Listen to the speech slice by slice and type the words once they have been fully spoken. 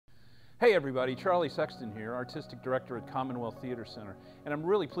Hey everybody, Charlie Sexton here, Artistic Director at Commonwealth Theatre Center, and I'm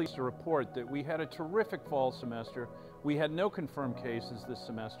really pleased to report that we had a terrific fall semester. We had no confirmed cases this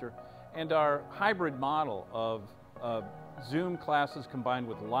semester, and our hybrid model of Zoom classes combined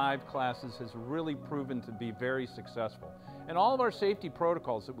with live classes has really proven to be very successful. And all of our safety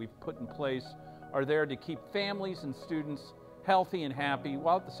protocols that we've put in place are there to keep families and students healthy and happy,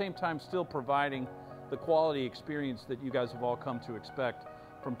 while at the same time still providing the quality experience that you guys have all come to expect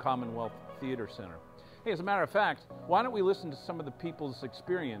from Commonwealth Theatre Center. Hey, as a matter of fact, why don't we listen to some of the people's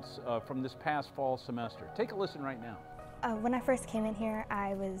experience from this past fall semester. Take a listen right now. When I first came in here,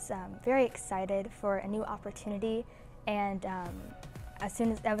 I was very excited for a new opportunity, and as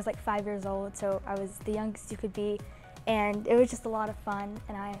soon as I was like 5 years old, so I was the youngest you could be, and it was just a lot of fun,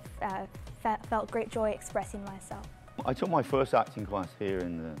 and I felt great joy expressing myself. I took my first acting class here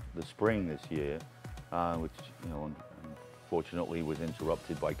in the spring this year, which, unfortunately was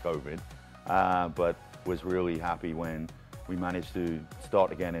interrupted by COVID, but was really happy when we managed to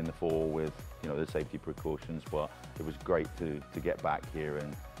start again in the fall with the safety precautions. But it was great to get back here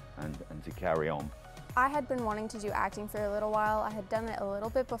and to carry on. I had been wanting to do acting for a little while. I had done it a little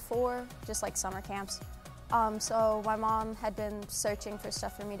bit before, just like summer camps. So my mom had been searching for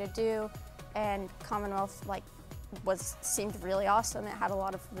stuff for me to do, and Commonwealth seemed really awesome. It had a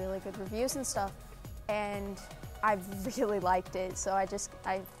lot of really good reviews and stuff, and I really liked it, so I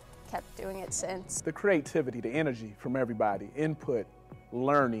kept doing it since. The creativity, the energy from everybody, input,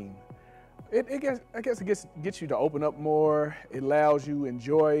 learning, I guess it gets you to open up more. It allows you to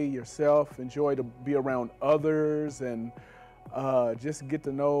enjoy yourself, enjoy to be around others, and just get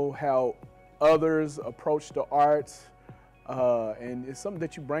to know how others approach the arts, and it's something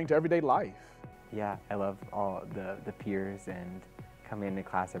that you bring to everyday life. Yeah, I love all the peers and coming into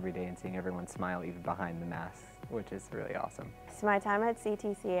class every day and seeing everyone smile even behind the mask, which is really awesome. So my time at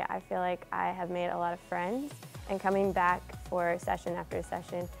CTC, I feel like I have made a lot of friends, and coming back for session after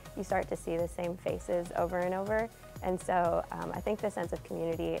session, you start to see the same faces over and over, and so I think the sense of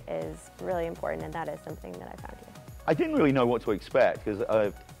community is really important, and that is something that I found here. I didn't really know what to expect because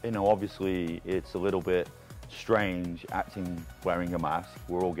obviously it's a little bit strange acting wearing a mask.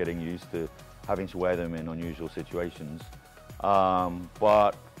 We're all getting used to having to wear them in unusual situations.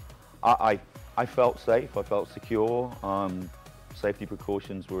 But I felt safe, I felt secure. Safety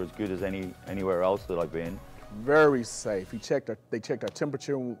precautions were as good as anywhere else that I've been. Very safe. They checked our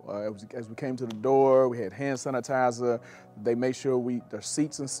temperature as we came to the door. We had hand sanitizer. They made sure the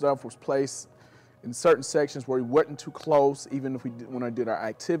seats and stuff was placed in certain sections where we wasn't too close. Even if when I did our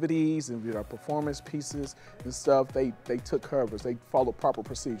activities and did our performance pieces and stuff, they took care of us. They followed proper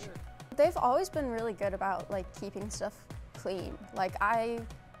procedure. They've always been really good about keeping stuff clean. I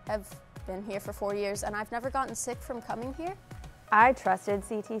have been here for 4 years and I've never gotten sick from coming here. I trusted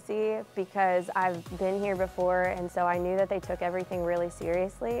CTC because I've been here before, and so I knew that they took everything really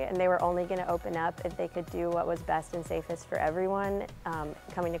seriously, and they were only going to open up if they could do what was best and safest for everyone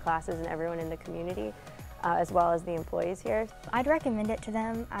coming to classes and everyone in the community, as well as the employees here. I'd recommend it to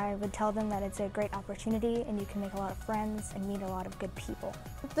them. I would tell them that it's a great opportunity and you can make a lot of friends and meet a lot of good people.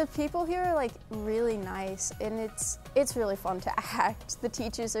 The people here are really nice, and it's really fun to act. The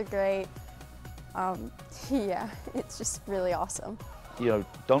teachers are great. Yeah, it's just really awesome.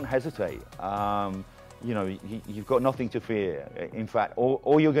 Don't hesitate. You've got nothing to fear. In fact,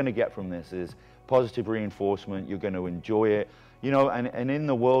 all you're going to get from this is positive reinforcement. You're going to enjoy it. And in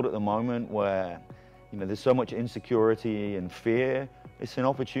the world at the moment where there's so much insecurity and fear, it's an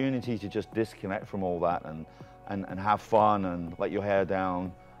opportunity to just disconnect from all that and have fun and let your hair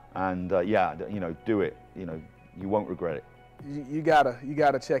down and do it. You won't regret it. You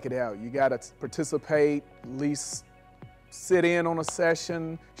gotta check it out. You gotta participate, at least sit in on a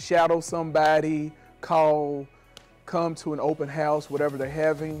session, shadow somebody, come to an open house, whatever they're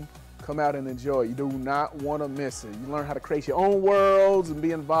having, come out and enjoy. You do not want to miss it. You learn how to create your own worlds and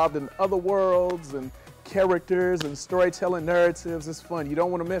be involved in other worlds and characters and storytelling narratives. It's fun. You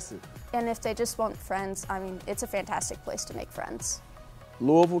don't want to miss it. And if they just want friends, it's a fantastic place to make friends.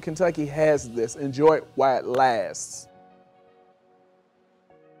 Louisville, Kentucky has this. Enjoy it while it lasts.